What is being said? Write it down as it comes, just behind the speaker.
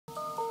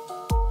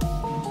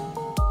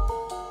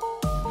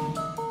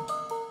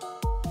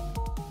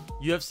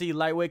UFC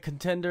lightweight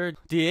contender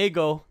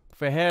Diego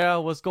Ferreira.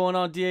 What's going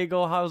on,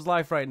 Diego? How's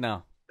life right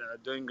now?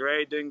 Doing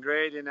great, doing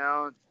great.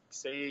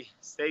 Stay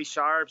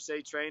sharp,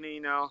 stay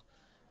training.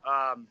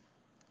 I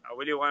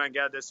really want to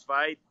get this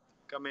fight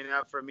coming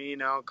up for me.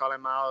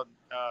 Calling out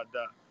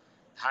the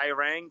high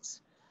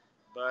ranks,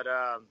 but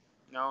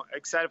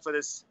excited for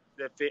this.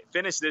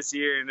 Finish this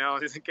year.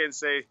 I can't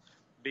say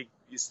big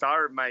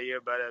start my year,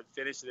 but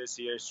finish this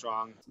year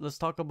strong. Let's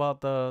talk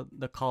about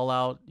the call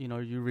out.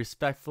 You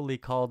respectfully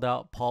called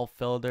out Paul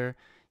Felder.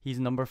 He's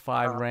number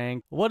 5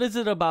 ranked. What is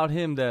it about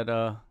him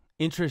that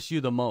interests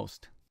you the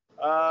most?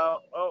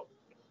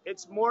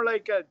 It's more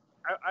like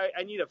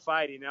I need a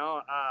fight.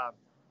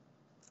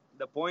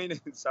 The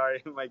point.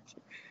 Sorry,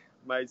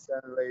 my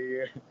son right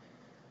here.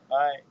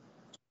 All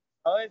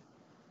right.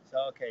 So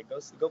okay,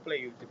 go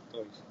play with the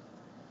toys.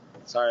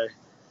 Sorry.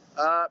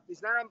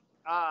 It's not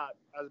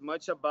as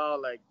much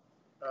about like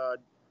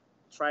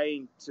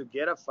trying to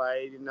get a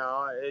fight.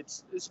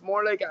 It's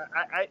more like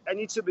I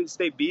need to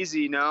stay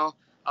busy. I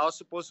was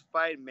supposed to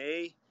fight in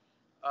May.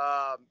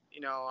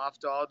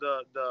 After all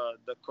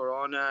the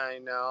corona.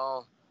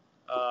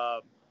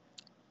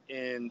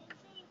 And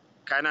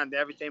kind of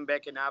everything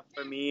backing up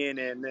for me, and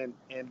then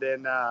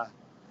I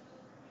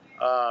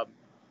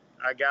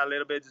got a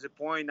little bit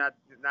disappointed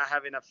not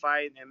having a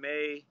fight in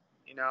May.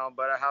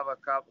 But I have a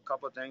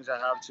couple of things I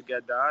have to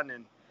get done,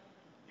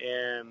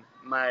 and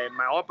my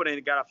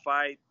opponent got a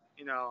fight.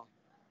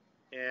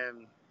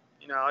 And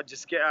I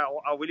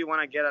really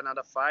want to get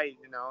another fight.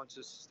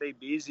 To stay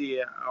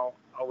busy. I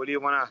really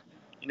want to.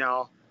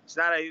 It's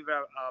not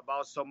even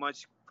about so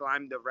much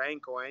climb the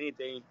rank or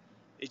anything.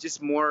 It's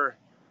just more.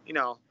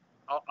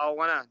 I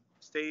want to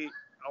stay.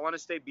 I want to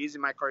stay busy.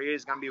 My career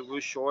is gonna be real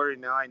short.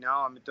 I know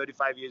I'm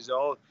 35 years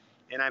old,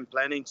 and I'm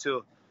planning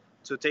to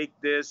take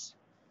this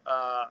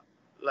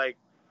like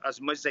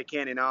as much as I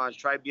can. I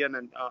try to be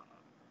on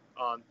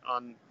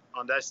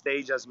that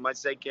stage as much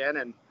as I can,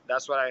 and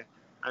that's what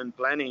I'm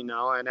planning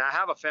now. And I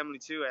have a family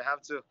too. I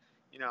have to,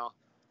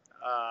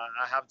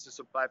 I have to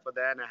supply for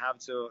that, and I have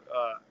to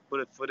put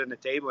a foot on the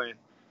table,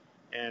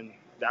 and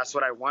that's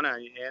what I want to.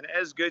 And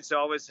it's good to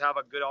always have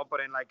a good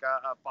opponent like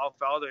Paul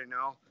Felder.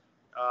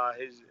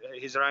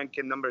 He's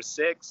ranking number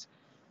 6,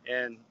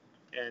 and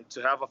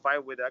to have a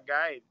fight with that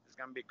guy is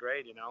gonna be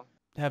great.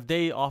 Have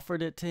they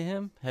offered it to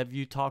him? Have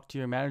you talked to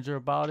your manager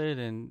about it,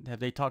 and have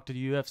they talked to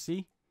the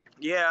UFC?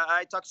 Yeah,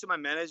 I talked to my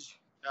manager.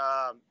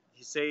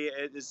 He say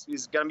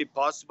it's gonna be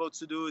possible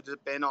to do. It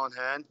depend on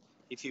him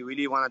if he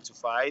really wanted to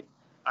fight.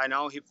 I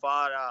know he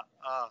fought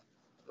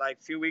like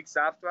a few weeks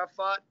after I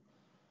fought,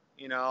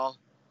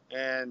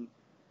 and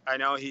I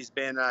know he's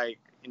been like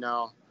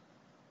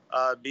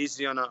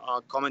busy on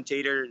a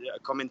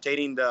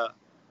commentating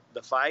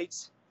the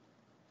fights,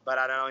 but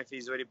I don't know if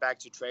he's really back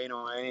to train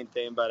or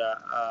anything. But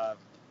I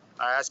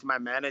asked my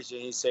manager,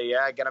 and he said,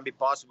 yeah, it's gonna be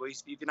possible.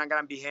 If you're not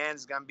gonna be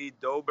hands, it's gonna be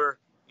Dober,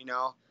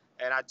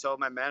 And I told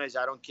my manager,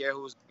 I don't care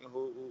who's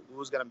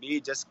gonna be,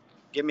 just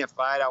give me a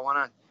fight. I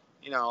wanna,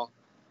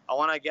 I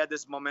wanna get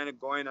this momentum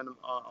going on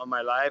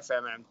my life,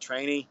 and I'm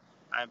training.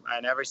 I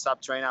never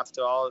stop training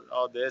after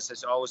all this.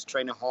 I always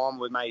train at home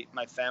with my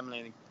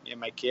family and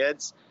my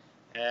kids,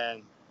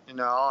 and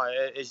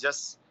it's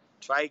just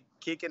try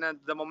kicking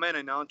at the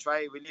momentum.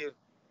 Try really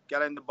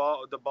getting the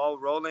ball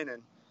rolling,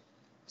 and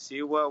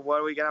see what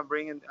we're gonna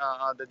bring in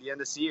at the end of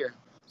this year.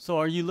 So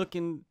are you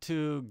looking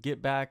to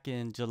get back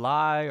in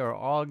July or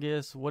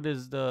August? What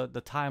is the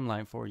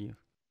timeline for you?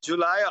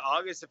 July or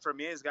August for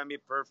me is gonna be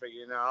perfect.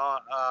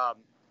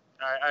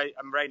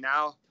 I'm right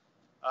now.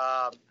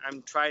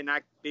 I'm trying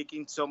not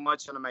picking so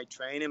much on my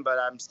training, but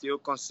I'm still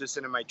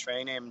consistent in my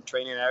training. I'm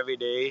training every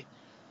day,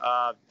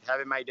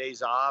 having my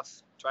days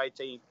off,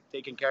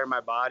 taking care of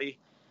my body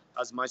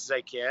as much as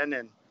I can.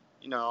 And,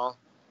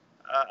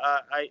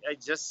 I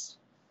just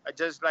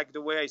like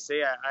the way I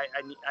say,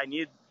 I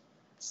need to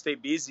stay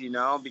busy,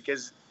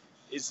 because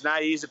it's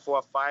not easy for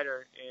a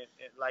fighter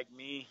like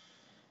me,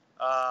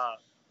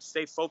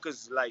 stay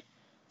focused like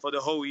for the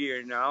whole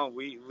year.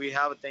 We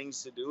have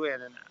things to do,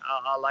 and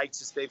I like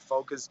to stay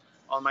focused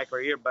on my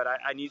career, but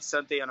I need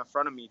something in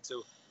front of me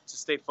to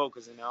stay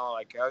focused.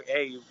 Like,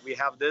 hey, we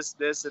have this,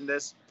 and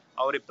this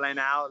already planned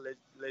out.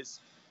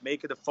 Let's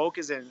make it the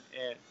focus, and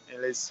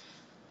let's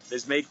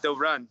make the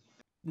run.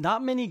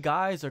 Not many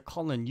guys are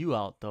calling you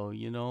out though,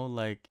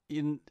 like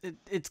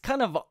it's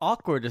kind of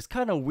awkward. It's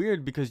kind of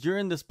weird because you're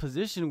in this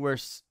position where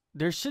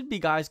there should be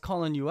guys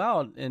calling you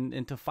out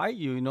and to fight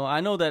you.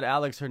 I know that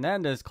Alex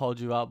Hernandez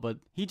called you out, but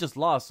he just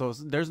lost, so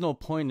there's no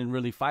point in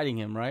really fighting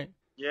him, right?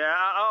 Yeah,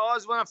 I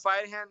always want to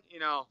fight him.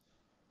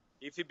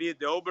 If he beat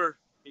Dober,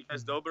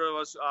 because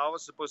I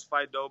was supposed to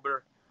fight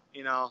Dober,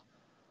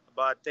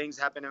 but things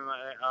happened in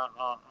my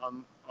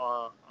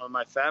on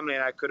my family,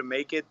 and I couldn't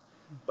make it.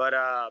 But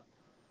I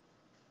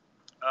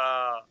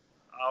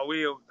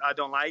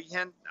don't like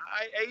him.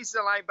 I used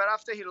to like, but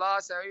after he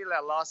lost, I really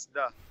lost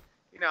the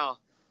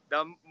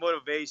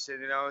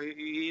motivation.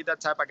 He that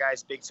type of guy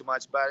speaks too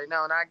much. But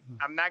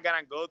I'm not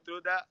gonna go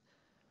through that.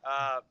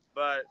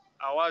 But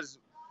I was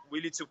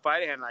willing to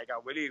fight him. Like, I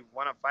really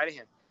want to fight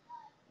him.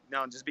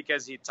 just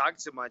because he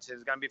talked too much,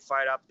 it's gonna be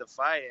fight up the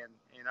fight. And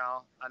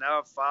I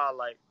never fought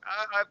like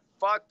I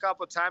fought a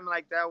couple times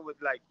like that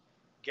with like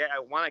I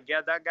want to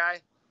get that guy,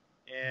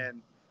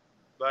 and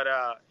but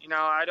I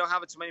don't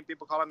have too many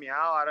people calling me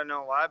out. I don't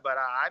know why, but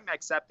I'm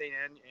accepting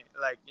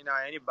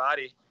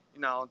anybody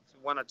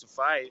wanted to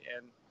fight,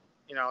 and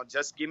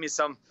just give me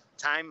some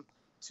time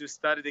to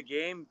study the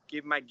game,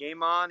 keep my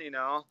game on,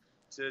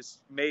 to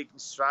make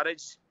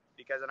strategy,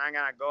 because I'm not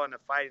gonna go in a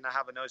fight and I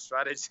have no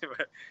strategy.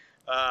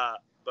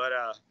 but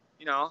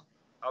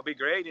I'll be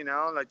great,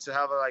 like to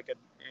have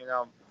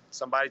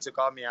somebody to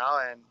call me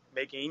out and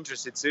make it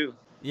interested too.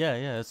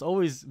 Yeah, it's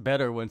always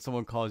better when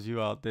someone calls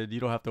you out that you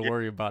don't have to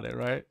worry about it,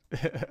 right?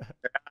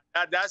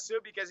 That's true,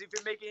 because if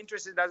you make it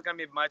interesting, that's gonna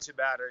be much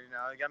better. You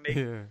gotta make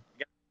you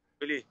gotta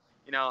really,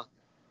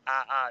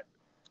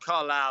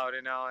 call out.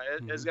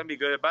 It's gonna be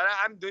good. But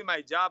I'm doing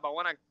my job. I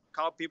wanna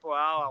call people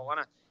out.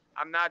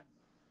 I'm not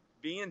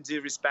being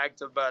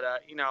disrespectful, but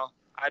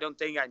I don't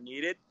think I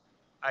need it.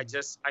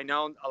 I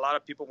know a lot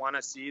of people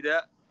wanna see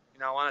that.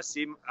 Want to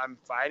see I'm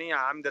fighting.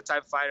 I'm the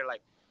type of fighter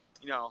like,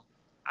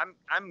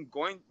 I'm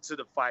going to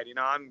the fight.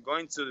 I'm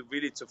going to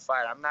really to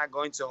fight. I'm not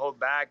going to hold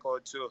back or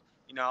to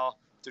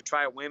to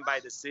try to win by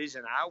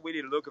decision. I'm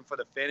really looking for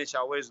the finish.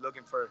 I'm always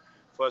looking for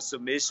a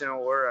submission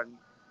or a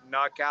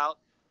knockout,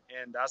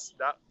 and that's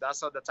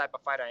the type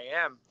of fighter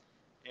I am.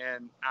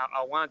 And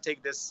I want to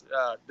take this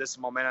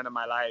momentum in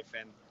my life,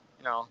 and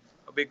it'll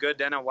be good.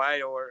 Dana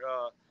White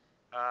or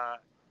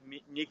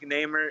Nick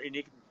Namer,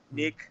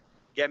 Nick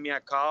get me a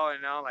call,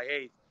 and like,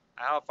 hey,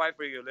 I have a fight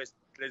for you.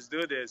 Let's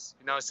do this.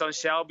 Son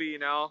Shelby,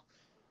 that'll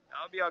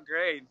be all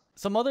great.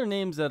 Some other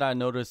names that I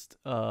noticed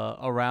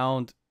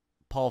around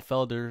Paul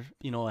Felder,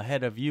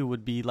 ahead of you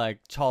would be like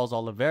Charles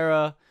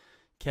Oliveira,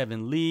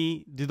 Kevin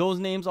Lee. Do those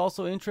names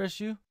also interest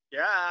you?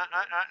 Yeah,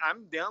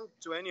 I'm down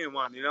to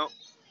anyone.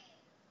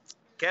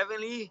 Kevin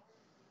Lee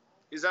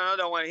is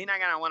another one. He's not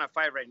gonna want to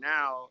fight right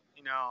now.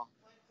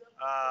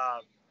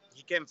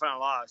 He came from a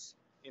loss.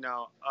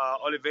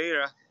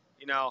 Oliveira,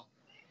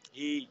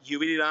 he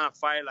really don't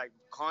fight like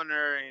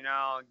Connor,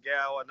 get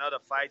another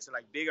fights,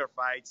 like bigger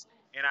fights,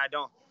 and I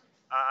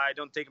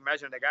don't take a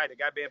measure of the guy. The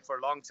guy been for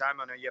a long time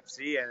on the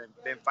UFC and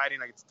been fighting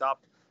like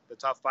the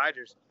top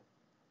fighters.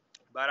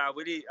 But I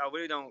really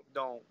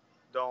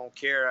don't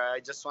care. I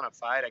just want to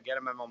fight. I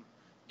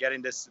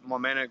getting this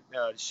momentum,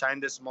 shine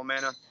this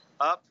momentum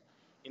up,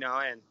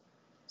 and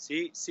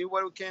see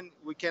what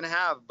we can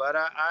have. But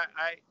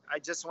I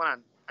just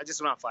want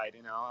to fight.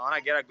 I want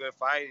to get a good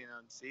fight. And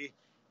see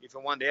if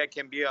one day I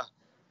can be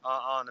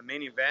on the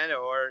main event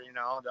or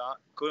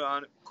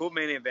the cool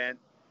main event.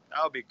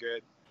 That would be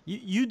good.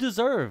 You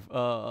deserve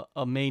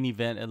a main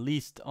event, at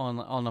least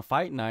on a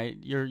fight night.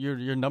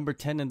 You're number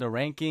 10 in the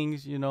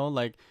rankings.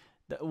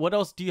 What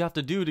else do you have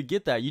to do to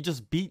get that? You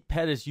just beat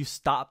Pettis. You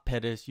stopped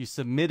Pettis. You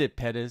submitted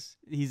Pettis.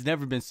 He's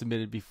never been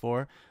submitted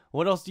before.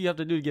 What else do you have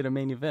to do to get a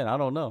main event? I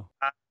don't know.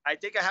 I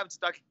think I have to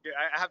start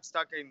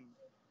in.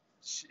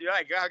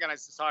 Like, how can I?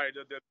 Sorry,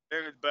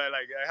 but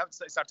like I have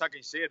to start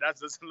talking shit. That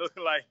doesn't look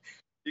like,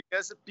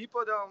 because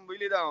people don't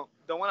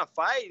want to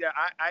fight.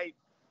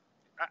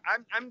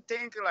 I'm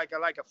thinking like I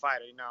like a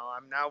fighter.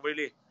 I'm not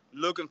really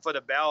looking for the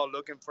belt,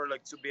 looking for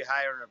like to be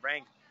higher in the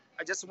rank.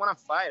 I just want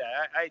to fight.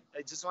 I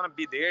just want to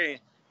be there and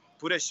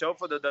put a show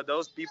for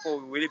those people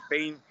who really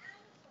paying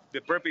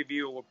the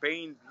pay-per-view or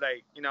paying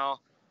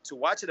to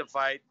watch the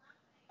fight.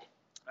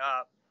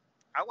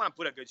 I want to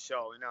put a good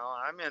show.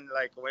 I'm in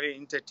like a very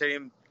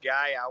entertaining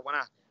guy. I want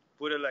to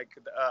put it like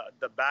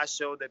the best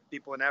show that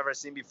people never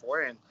seen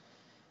before,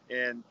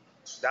 and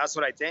that's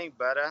what I think.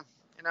 But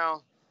I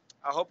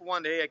hope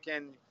one day I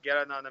can get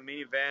on the main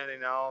event,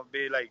 and I'll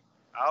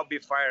be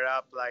fired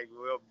up like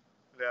real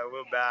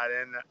bad,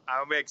 and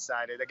I'll be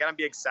excited. I'm gonna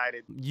be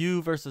excited.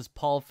 You versus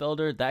Paul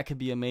Felder, that could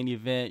be a main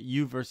event.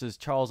 You versus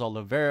Charles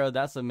Oliveira,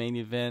 that's a main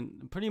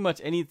event. Pretty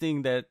much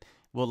anything that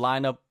will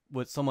line up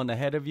with someone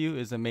ahead of you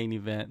is a main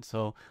event.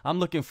 So I'm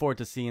looking forward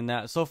to seeing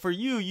that. So for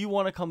you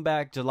want to come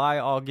back July,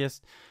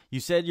 August. You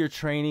said you're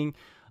training.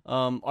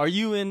 Are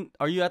you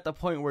at the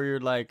point where you're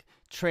like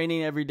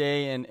training every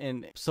day,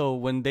 and so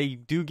when they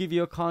do give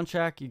you a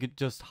contract, you could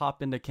just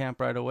hop into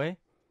camp right away?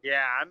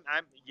 Yeah,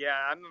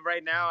 I'm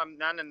right now. I'm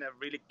not in a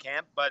really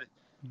camp, but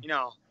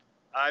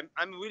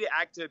I'm really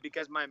active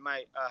because my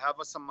have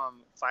some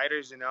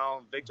fighters,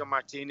 Victor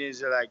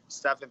Martinez, like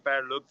Stephen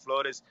Perry, Luke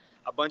Flores,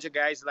 a bunch of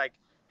guys like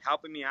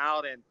helping me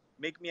out and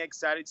make me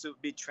excited to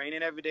be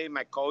training every day.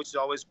 My coach is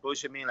always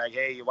pushing me like,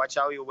 hey, watch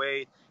out your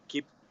weight,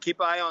 keep an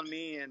eye on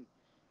me,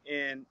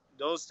 and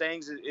those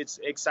things. It's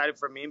exciting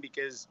for me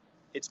because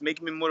it's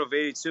making me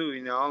motivated too.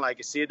 Like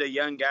I see the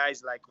young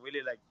guys like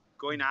really like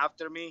going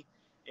after me.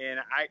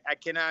 And I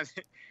cannot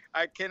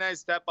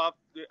step out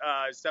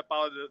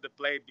of the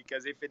plate,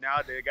 because if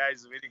not, the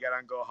guys really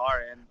gotta go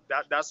hard, and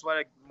that's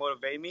what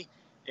motivate me.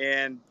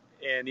 And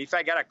if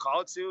I got a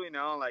call too,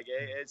 like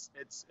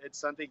it's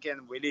something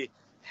can really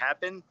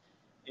happen,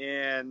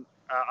 and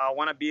I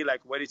want to be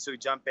like ready to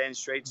jump in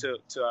straight to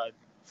a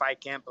fight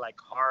camp like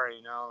hard,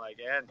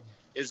 and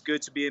it's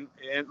good to be in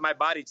my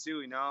body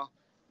too,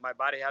 my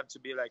body have to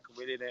be like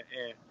really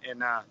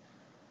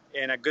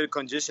in a good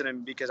condition,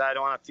 and because I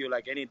don't want to feel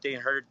like anything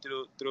hurt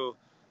through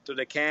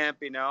the camp,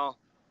 you know.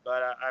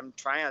 But I'm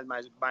trying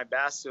my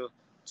best to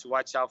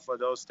watch out for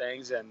those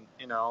things, and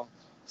you know,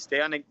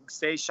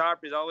 stay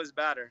sharp is always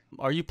better.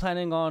 Are you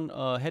planning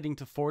on heading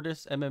to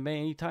Fortis MMA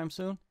anytime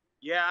soon?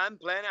 Yeah, I'm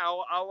planning.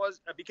 I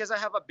was because I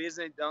have a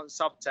business down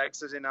South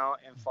Texas, you know,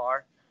 and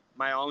far,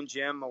 my own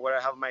gym where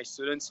I have my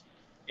students,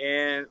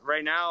 and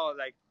right now,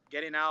 like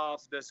getting out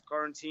of this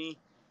quarantine,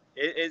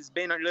 it's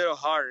been a little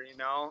hard, you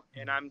know,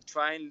 and I'm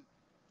trying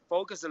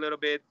focus a little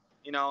bit,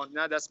 you know,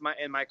 not that's my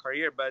in my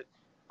career, but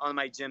on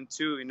my gym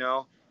too, you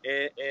know.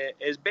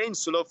 It's been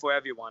slow for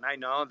everyone. I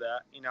know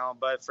that, you know,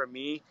 but for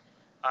me,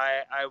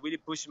 I really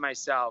push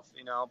myself,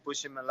 you know,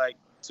 pushing me like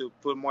to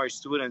put more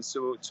students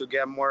to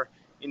get more,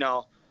 you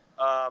know,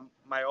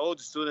 my old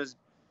students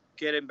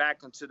getting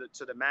back onto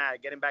the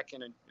mat, getting back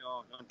in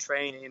on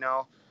training, you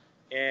know,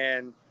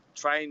 and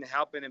trying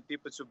helping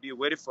people to be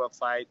ready for a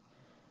fight.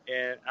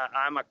 And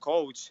I'm a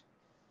coach,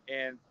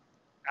 and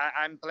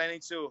I'm planning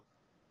to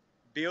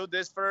build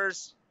this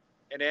first,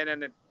 and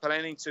then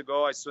planning to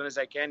go as soon as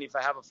I can. If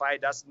I have a fight,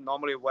 that's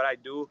normally what I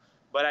do.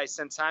 But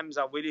sometimes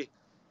I really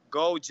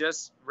go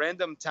just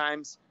random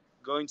times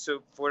going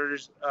to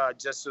Fortis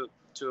just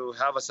to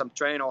have some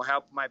training or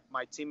help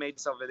my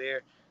teammates over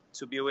there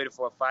to be ready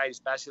for a fight,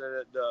 especially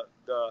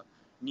the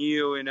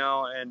new, you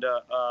know, and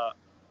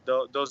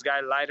those guy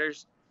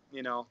lighters,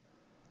 you know,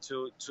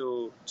 to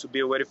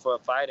be ready for a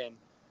fight. And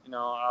you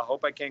know, I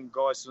hope I can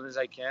go as soon as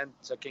I can,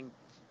 so I can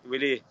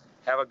really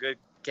have a good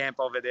camp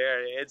over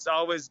there. It's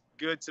always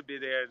good to be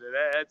there.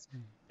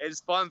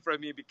 It's fun for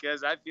me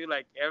because I feel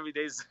like every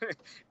day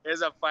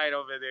is a fight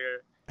over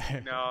there.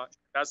 You know,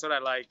 that's what I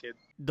like it.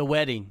 The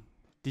wedding.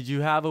 Did you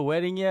have a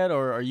wedding yet,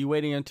 or are you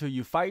waiting until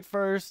you fight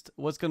first?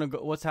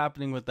 What's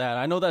happening with that?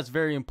 I know that's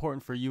very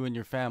important for you and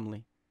your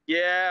family.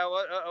 Yeah,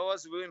 well, it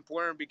was really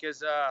important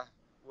because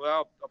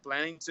well,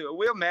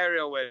 we'll marry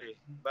already,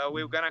 but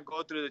we're gonna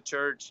go through the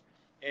church,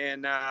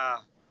 and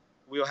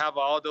we'll have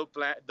all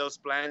those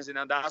plans, you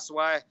know. That's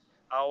why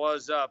I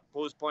was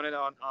postponing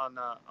on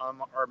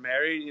our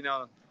marriage, you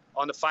know,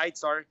 on the fight.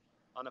 Sorry,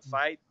 on the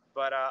fight,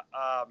 but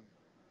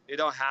it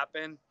don't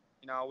happen.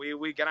 You know,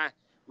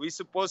 we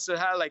supposed to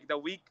have like the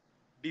week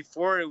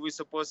before we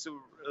supposed to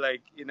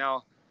like, you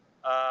know,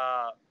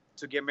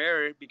 to get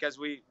married, because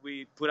we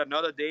put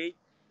another date,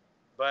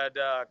 but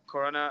the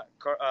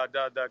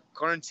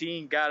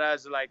quarantine got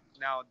us like,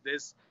 now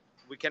this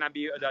we cannot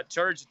be, the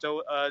church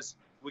told us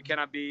we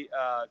cannot be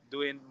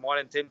doing more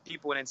than 10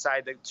 people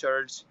inside the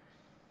church,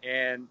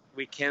 and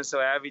we cancel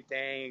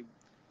everything.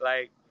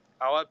 Like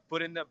I was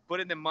putting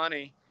the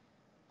money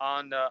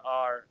on the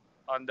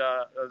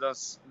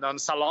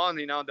salon,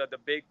 you know, the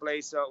big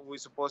place we're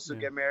supposed to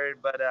get married,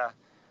 but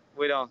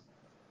we don't,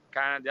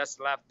 kind of just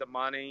left the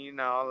money, you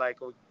know, like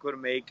we couldn't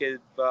make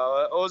it.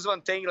 But it was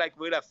one thing like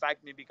really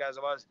affect me because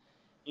I was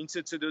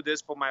into to do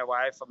this for my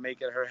wife, for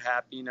making her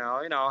happy, you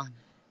know,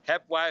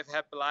 happy wife,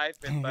 happy life,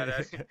 and but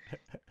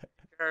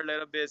her a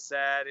little bit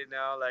sad, you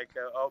know, like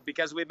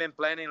because we've been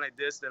planning like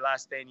this the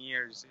last 10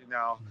 years, you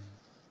know,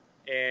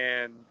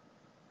 and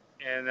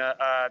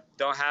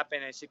don't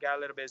happen, and she got a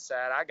little bit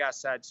sad. I got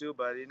sad too,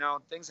 but you know,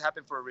 things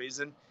happen for a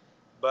reason.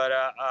 But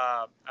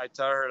I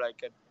told her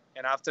like,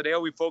 and after that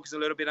we focused a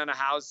little bit on the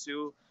house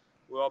too.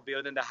 We're all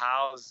building the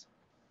house,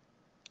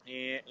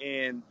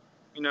 and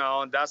you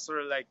know, that's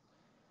sort of like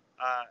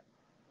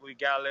we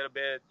got a little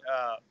bit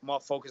more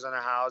focus on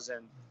the house,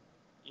 and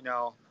you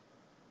know,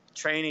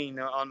 training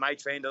on my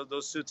train.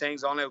 Those two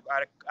things only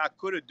I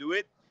couldn't do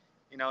it,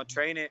 you know,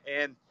 training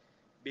and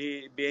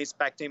be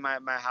inspecting my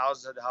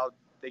house and how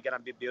they're gonna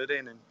be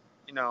building, and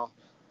you know,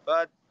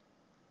 but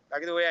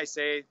like the way I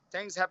say,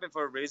 things happen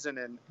for a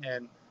reason,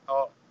 and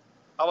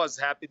I was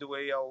happy the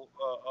way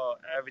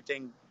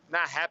everything,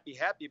 not happy,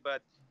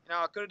 but you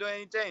know, I couldn't do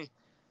anything,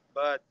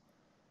 but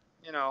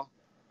you know,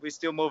 we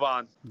still move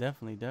on.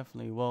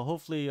 Definitely. Well,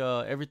 hopefully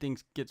everything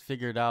gets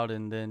figured out,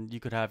 and then you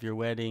could have your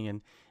wedding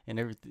and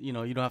everything. You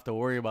know, you don't have to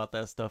worry about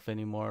that stuff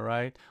anymore,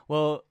 right?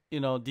 Well, you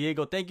know,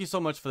 Diego, thank you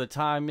so much for the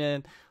time,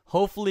 man.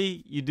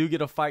 Hopefully you do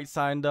get a fight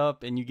signed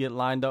up and you get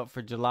lined up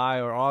for July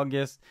or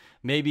August.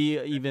 Maybe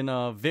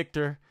even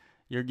Victor,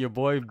 your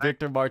boy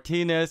Victor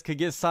Martinez, could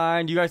get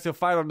signed. You guys could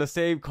fight on the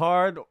same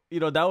card. You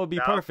know, that would be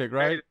perfect,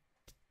 right?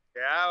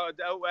 Yeah,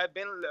 I've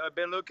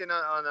been looking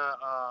on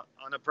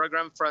a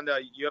program from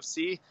the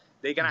UFC.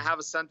 They're gonna have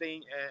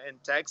something in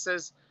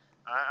Texas.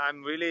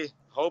 I'm really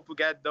hope we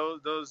get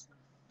those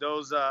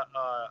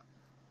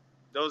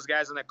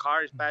guys on the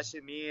card,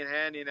 especially me and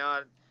him. You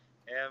know,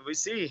 and we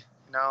see.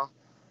 You know,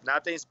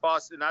 nothing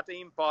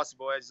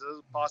impossible. It's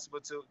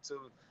possible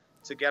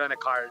to get on the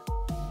card.